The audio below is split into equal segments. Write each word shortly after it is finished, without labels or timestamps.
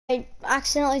I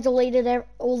accidentally deleted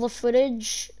all the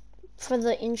footage for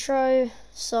the intro,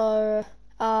 so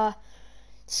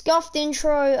scuffed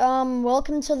intro.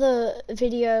 Welcome to the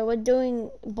video. We're doing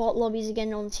bot lobbies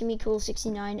again on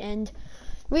TimmyCool69, and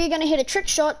we're gonna hit a trick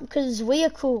shot because we are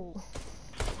cool.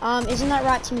 Isn't that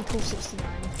right, TimmyCool69?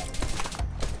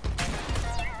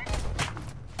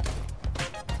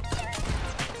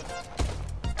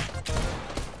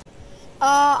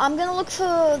 I'm gonna look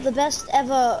for the best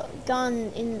ever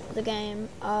gun in the game.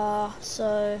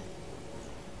 So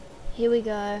here we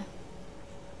go.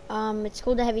 It's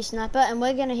called a heavy sniper, and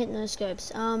we're gonna hit no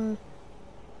scopes. And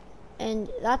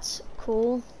that's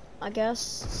cool, I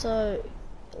guess. So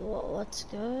let's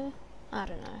go. I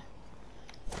don't know.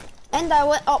 And I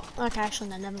went. Oh, okay.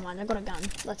 Actually, no. Never mind. I got a gun.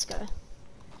 Let's go.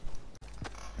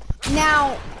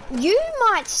 Now, you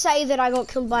might say that I got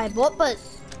killed by a bot, but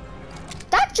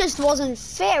that just wasn't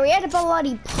fair. He had a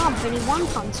bloody pump and he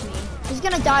one-pumped me. He's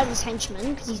gonna die to this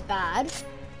henchman because he's bad.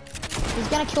 He's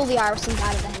gonna kill the iris and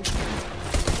die to the henchman.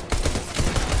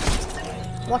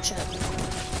 Watch it.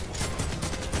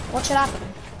 Watch it happen.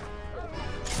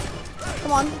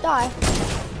 Come on, die.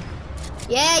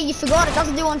 Yeah, you forgot. It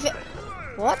doesn't do one.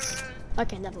 What?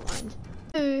 Okay, never mind.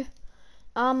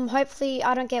 Hopefully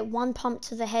I don't get one pump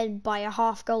to the head by a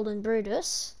half golden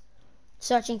Brutus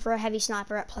searching for a heavy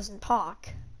sniper at Pleasant Park.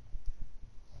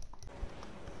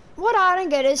 What I don't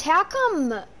get is how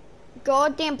come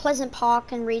goddamn Pleasant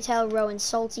Park and Retail Row and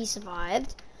Salty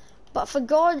survived, but for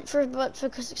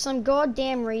some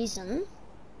goddamn reason,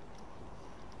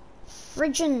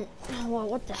 friggin'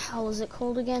 what the hell is it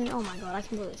called again? Oh my god, I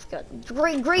completely forgot.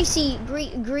 Greasy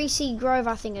Grove,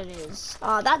 I think it is.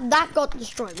 That got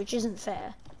destroyed, which isn't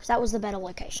fair because that was the better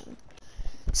location.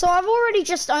 So I've already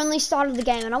just only started the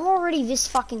game and I'm already this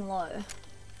fucking low.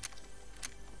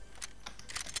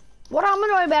 What I'm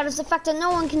annoyed about is the fact that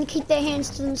no one can keep their hands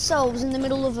to themselves in the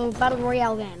middle of a battle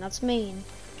royale game. That's mean.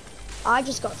 I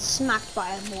just got smacked by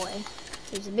a boy.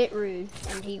 He was a bit rude,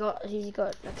 and he got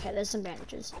okay, there's some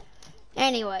bandages.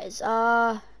 Anyways,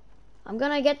 I'm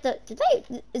gonna get the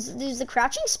is the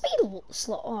crouching speed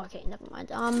slow? Oh, okay, never mind.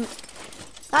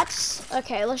 That's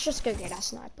okay, let's just go get our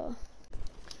sniper.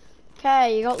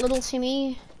 Okay, you got little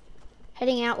Timmy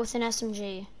heading out with an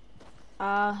SMG,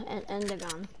 and a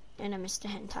gun, and a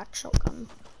Mr.Hen tac shotgun.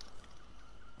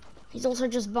 He's also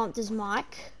just bumped his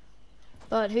mic,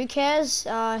 but who cares?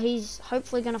 He's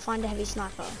hopefully gonna find a heavy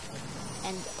sniper.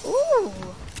 And ooh!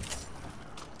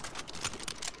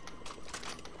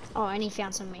 Oh, and he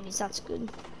found some minis. That's good.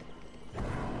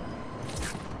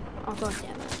 Oh god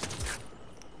damn it!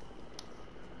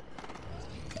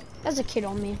 There's a kid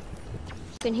on me.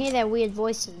 You can hear their weird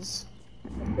voices.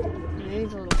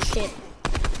 Move, little shit.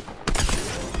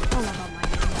 Oh my god, my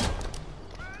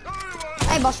god.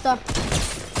 Hey, Buster.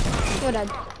 You're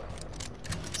dead.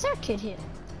 Is there a kid here?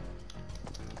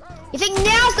 You think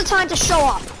now's the time to show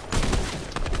up?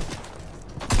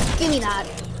 Give me that.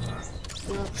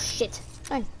 You little shit.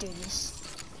 Don't do this.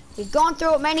 We've gone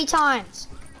through it many times.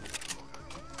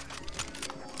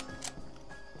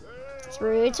 It's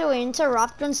rude to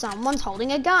interrupt when someone's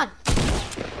holding a gun.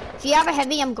 If you have a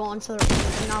heavy, I'm gone for the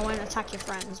rest, and I won't attack your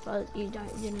friends, but you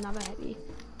didn't have a heavy.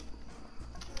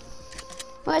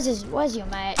 Where's your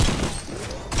mate?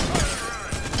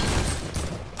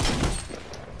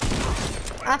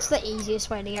 That's the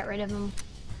easiest way to get rid of him.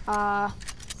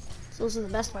 It's also the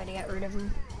best way to get rid of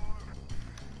him.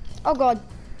 Oh god.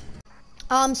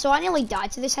 So I nearly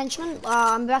died to this henchman.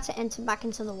 I'm about to enter back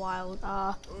into the wild.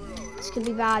 This could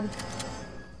be bad.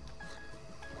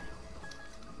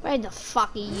 Where the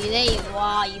fuck are you? There you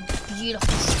are, you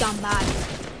beautiful scumbag.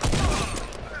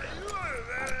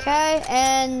 Okay,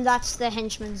 and that's the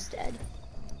henchman's dead.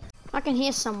 I can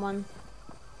hear someone.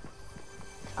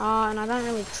 And I don't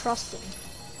really trust him.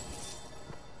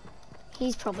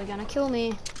 He's probably gonna kill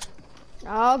me.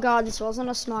 Oh god, this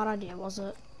wasn't a smart idea, was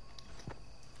it?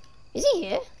 Is he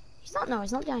here? He's not, no,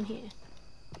 he's not down here.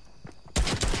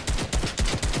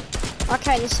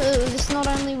 Okay, this not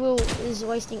only is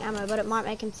wasting ammo, but it might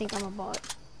make him think I'm a bot.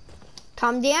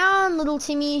 Calm down, little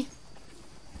Timmy.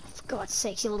 For God's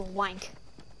sake, you little wank.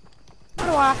 Why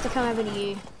do I have to come over to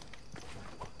you?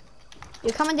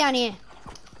 You're coming down here.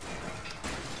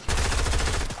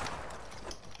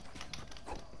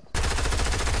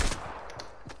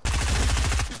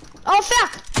 Oh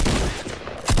fuck!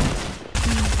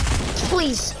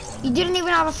 Please, you didn't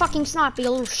even have a fucking sniper, you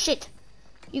little shit.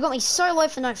 You got me so low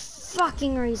for no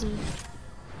fucking reason.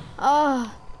 Oh,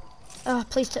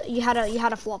 please, you had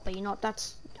a flopper. You know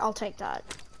that's. I'll take that.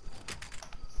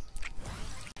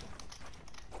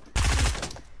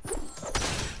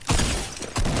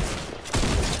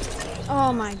 Oh,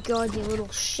 Oh my god, you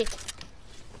little shit.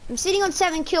 I'm sitting on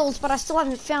 7 kills, but I still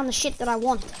haven't found the shit that I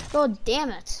want. God damn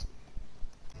it.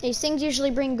 These things usually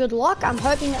bring good luck. I'm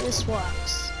hoping that this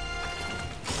works.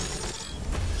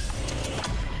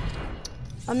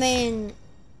 I mean,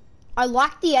 I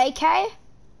like the AK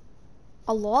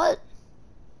a lot.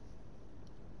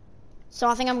 So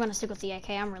I think I'm gonna stick with the AK.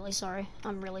 I'm really sorry.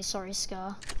 I'm really sorry,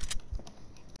 Scar.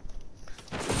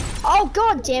 Oh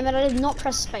god damn it, I did not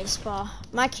press spacebar.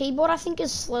 My keyboard I think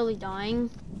is slowly dying.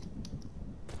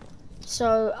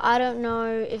 So I don't know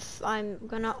if I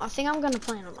think I'm gonna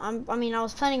plan on, I mean I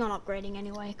was planning on upgrading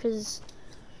anyway because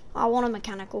I want a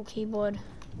mechanical keyboard.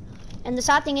 And the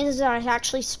sad thing is that I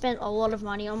actually spent a lot of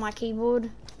money on my keyboard.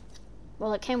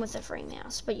 Well, it came with a free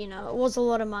mouse, but you know, it was a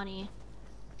lot of money.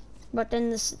 But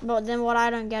then what I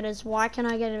don't get is why can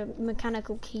I get a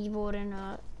mechanical keyboard and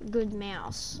a good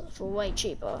mouse for way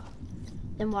cheaper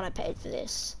than what I paid for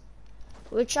this?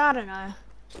 Which I don't know.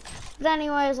 But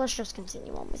anyways, let's just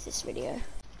continue on with this video.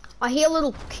 I hear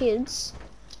little kids.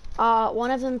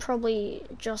 One of them probably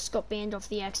just got banned off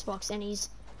the Xbox and he's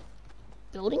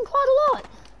building quite a lot.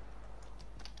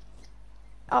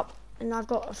 Oh, and I've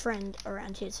got a friend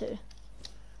around here too.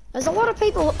 There's a lot of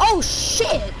people. Oh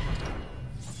shit!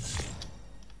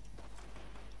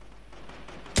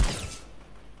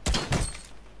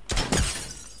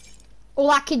 Oh,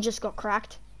 that kid just got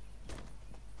cracked.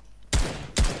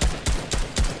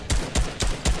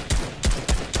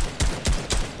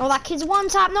 Oh, that kid's one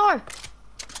tap. No.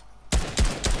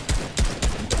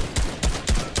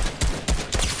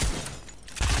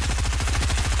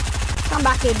 Come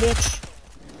back here, bitch.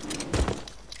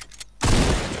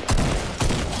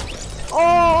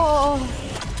 Oh,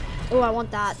 oh, I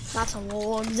want that. That's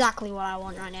exactly what I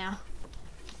want right now.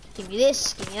 Give me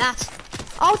this, give me that.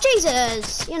 Oh,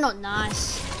 Jesus, you're not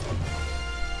nice.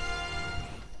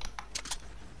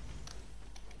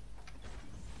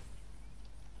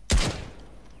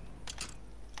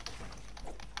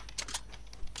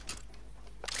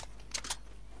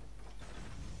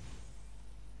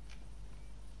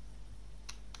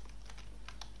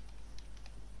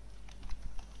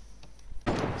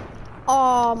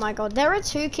 Oh my god, there are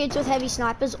 2 kids with heavy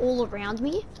snipers all around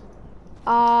me.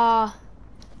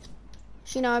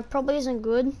 You know, it probably isn't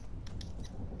good.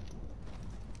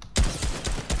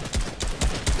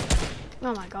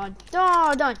 Oh my god.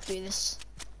 Oh, don't do this.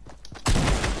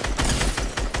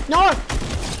 No!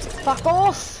 Fuck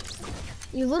off!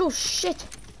 You little shit.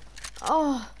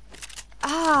 Oh.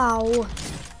 Ow.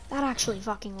 That actually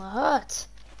fucking hurt.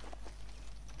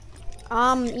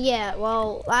 Yeah,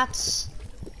 well, that's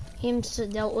him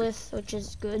dealt with, which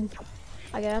is good,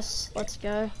 I guess. Let's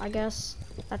go, I guess.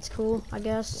 That's cool, I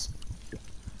guess.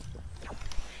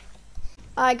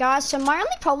 Alright guys, so my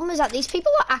only problem is that these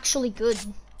people are actually good.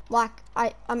 Like,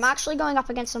 I'm actually going up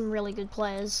against some really good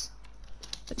players.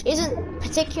 Which isn't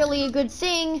particularly a good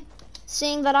thing,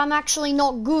 seeing that I'm actually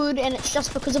not good and it's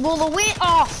just because of all the weird—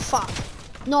 oh, fuck.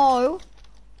 No.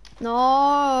 No.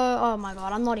 Oh my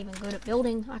god, I'm not even good at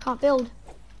building. I can't build.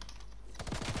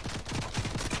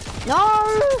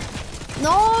 No.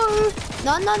 No.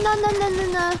 No, no, no, no, no,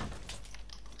 no, no.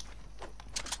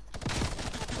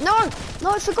 No.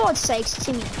 No, for God's sakes,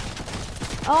 Timmy.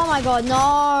 Oh my god,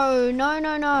 no. No,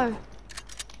 no, no.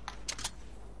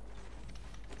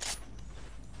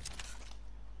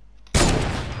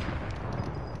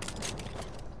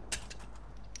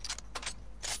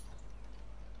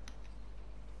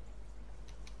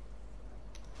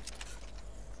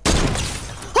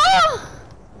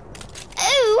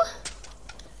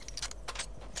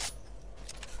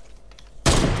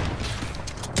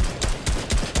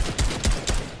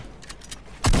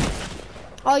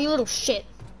 Oh, you little shit.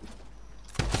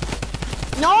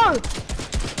 No!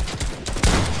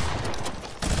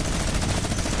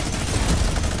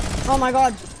 Oh my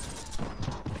god.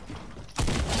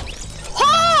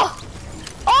 Oh!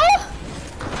 Oh!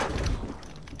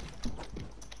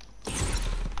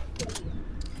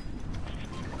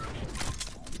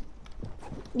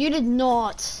 You did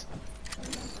not.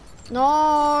 No.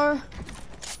 I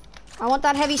want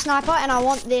that heavy sniper and I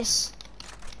want this.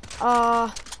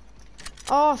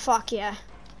 Oh, fuck yeah.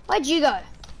 Where'd you go?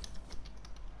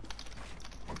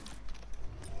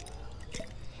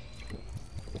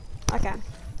 Okay.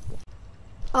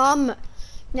 Now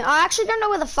I actually don't know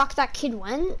where the fuck that kid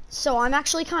went, so I'm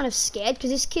actually kind of scared because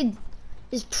this kid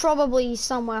is probably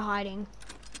somewhere hiding.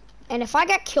 And if I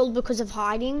get killed because of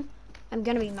hiding, I'm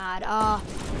gonna be mad.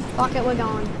 Fuck it, we're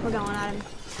going at him.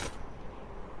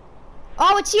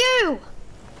 Oh, it's you!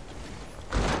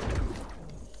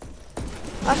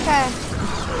 Okay.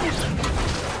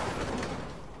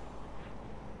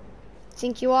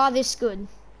 think you are this good?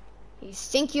 You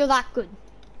think you're that good?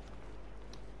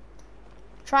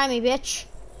 Try me, bitch.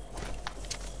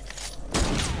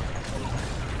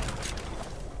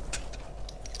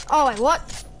 Oh, wait, what?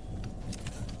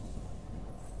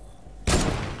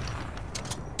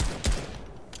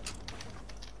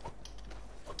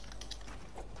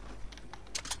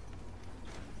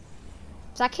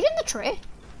 Is that kid in the tree?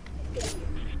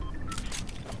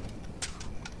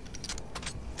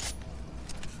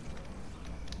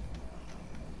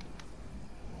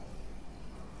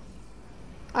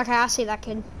 Okay, I see that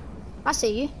kid. I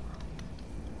see you.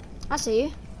 I see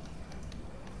you.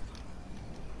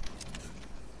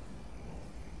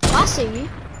 I see you.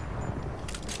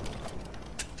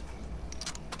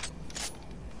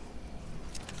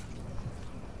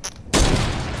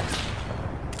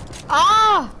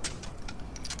 Ah!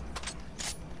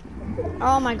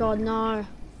 Oh my god, no.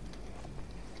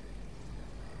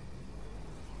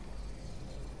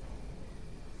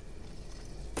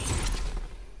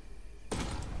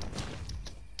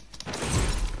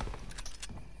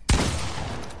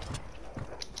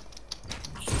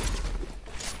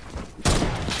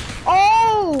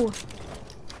 Oh!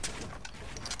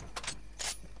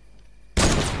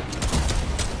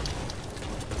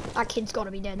 That kid's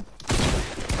gotta be dead.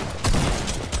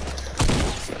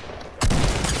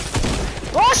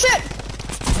 Oh shit!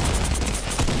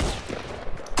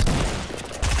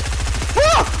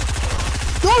 Ah!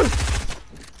 No!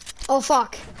 Oh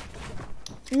fuck.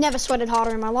 Never sweated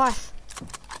harder in my life.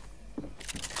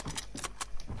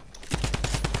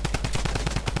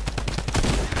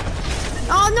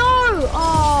 Oh no!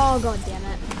 Oh god damn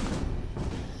it.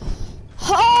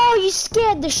 Oh, you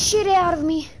scared the shit out of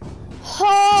me.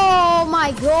 Oh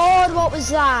my god, what was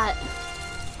that?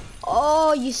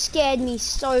 Oh, you scared me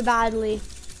so badly.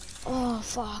 Oh,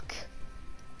 fuck.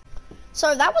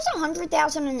 So that was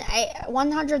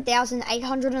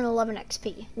 100,811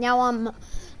 XP. Now,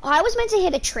 I was meant to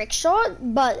hit a trick shot,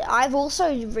 but I've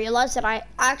also realized that I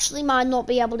actually might not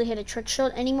be able to hit a trick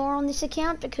shot anymore on this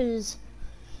account because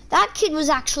that kid was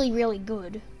actually really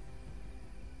good.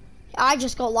 I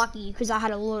just got lucky because I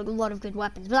had a lot of good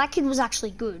weapons, but that kid was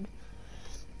actually good.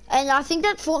 And I think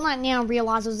that Fortnite now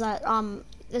realizes that,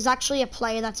 there's actually a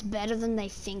player that's better than they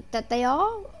think that they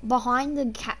are behind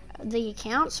the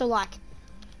account. So like,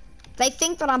 they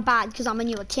think that I'm bad because I'm a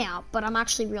new account, but I'm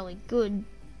actually really good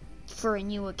for a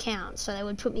new account. So they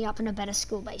would put me up in a better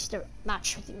skill-based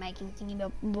matchmaking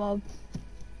thingy bob.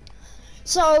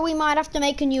 So we might have to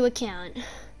make a new account,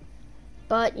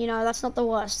 but you know that's not the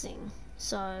worst thing.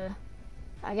 So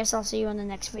I guess I'll see you in the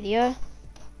next video.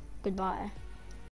 Goodbye.